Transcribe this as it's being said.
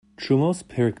Terumos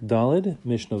Perik Dalid,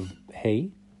 Mishnah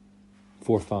YaHei,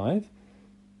 4.5.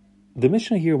 The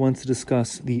Mishnah here wants to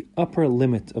discuss the upper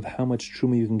limit of how much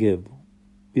truma you can give.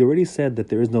 We already said that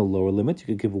there is no lower limit. You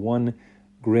could give 1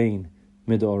 grain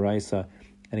midoraisa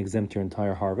and exempt your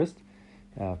entire harvest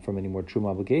from any more truma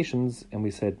obligations. And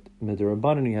we said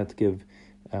midorabanan, you have to give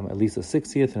at least a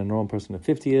 60th, and a normal person a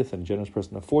 50th, and a generous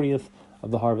person a 40th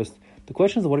of the harvest. The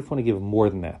question is, what if you want to give more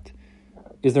than that?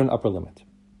 Is there an upper limit?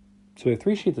 So we have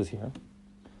 3 shittas here.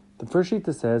 The first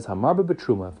shitta says, Hamarba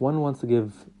betruma, if one wants to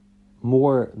give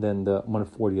more than the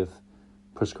 1/40th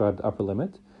prescribed upper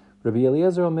limit, Rabbi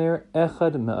Eliezer Omer,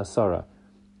 Echad Me'asara.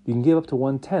 You can give up to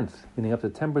 1/10, meaning up to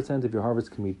 10% of your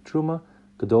harvest can be truma,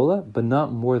 gadola, but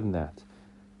not more than that.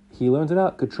 He learns it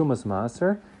out, Ketrumas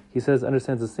Maaser. He says,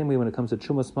 understands the same way when it comes to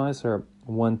Trumas Meiser,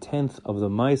 1/10 of the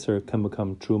Meiser can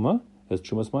become Truma, as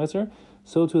Trumas Meiser.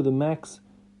 So too the max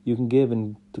you can give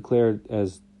and declare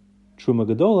as Truma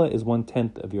Gadola is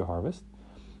 1/10 of your harvest.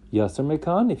 Yasser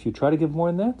Mekan, if you try to give more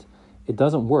than that, it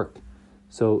doesn't work.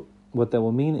 So what that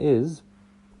will mean is,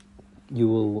 you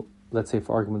will, let's say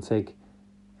for argument's sake,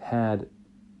 had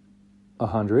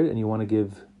 100 and you want to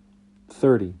give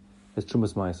 30 as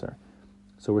Trumas Meiser.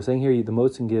 So we're saying here the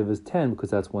most you can give is 10 because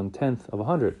that's 1/10 of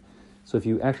 100. So if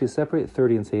you actually separate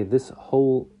 30 and say this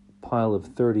whole pile of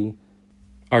 30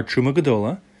 are Truma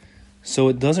Gadola, so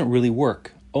it doesn't really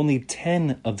work. Only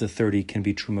 10 of the 30 can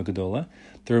be Truma Gadola.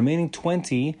 The remaining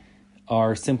 20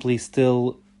 are simply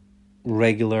still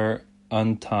regular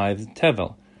untithed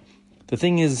tevel. The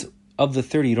thing is, of the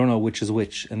 30, you don't know which is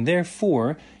which, and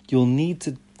therefore you'll need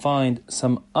to find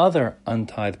some other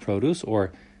untithed produce,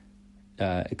 or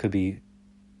it could be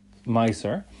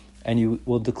Meiser, and you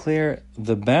will declare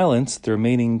the balance, the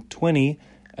remaining 20,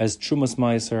 as Trumas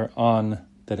Meiser on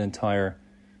that entire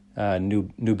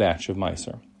new batch of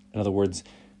Meiser. In other words,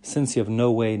 since you have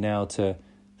no way now to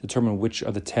determine which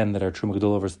are the 10 that are Truma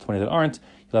Gadola versus the 20 that aren't,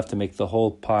 you'll have to make the whole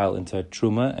pile into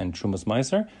Truma and Trumas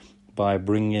Meiser by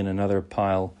bringing in another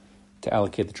pile to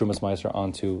allocate the Trumas Meiser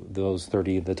onto those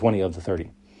 30, the 20 of the 30.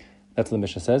 That's what the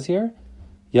Mishnah says here.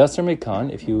 Yasser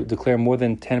Mekan, if you declare more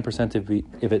than 10% of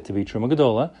it to be Truma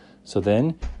Gadola, so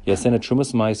then Yasen a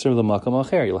Trumas Meiser l'makam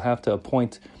acher. You'll have to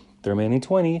appoint the remaining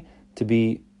 20 to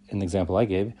be, in the example I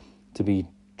gave, to be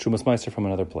Trumas Meiser from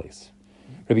another place.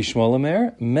 Rabbi Shmuel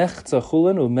Omer, mechza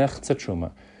chulin u mechza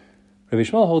truma. Rabbi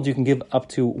Shmuel holds you can give up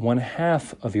to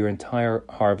 1/2 of your entire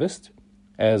harvest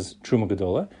as Truma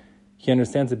Gadola. He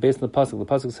understands it based on the pasuk. The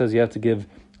pasuk says you have to give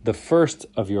the first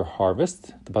of your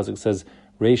harvest. The pasuk says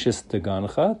Reishis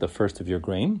degancha, the first of your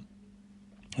grain.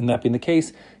 And that being the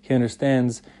case, he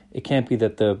understands it can't be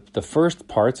that the first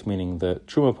part, meaning the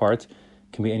Truma part,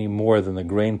 can be any more than the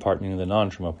grain part, meaning the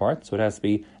non-Truma part. So it has to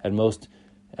be at most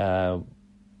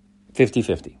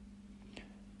 50-50.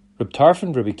 Reb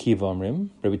Tarfon, Rabbi Kiva Omrim.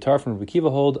 Rabbi Tarfon, Rabbi Kiva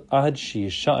hold Ad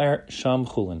Shisha'er Sham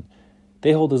Chulin.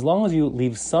 They hold as long as you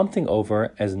leave something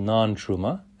over as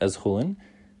non-Truma, as Chulin,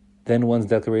 then one's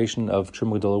declaration of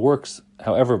Truma Gadola works,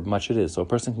 however much it is. So a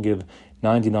person can give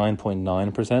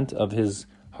 99.9% of his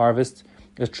harvest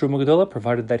as Truma Gadola,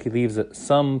 provided that he leaves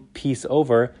some piece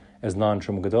over as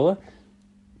non-Truma Gadola.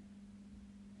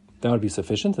 That would be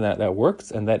sufficient, and that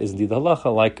works, and that is indeed the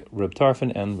halacha like Reb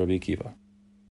Tarfon and Rabbi Kiva.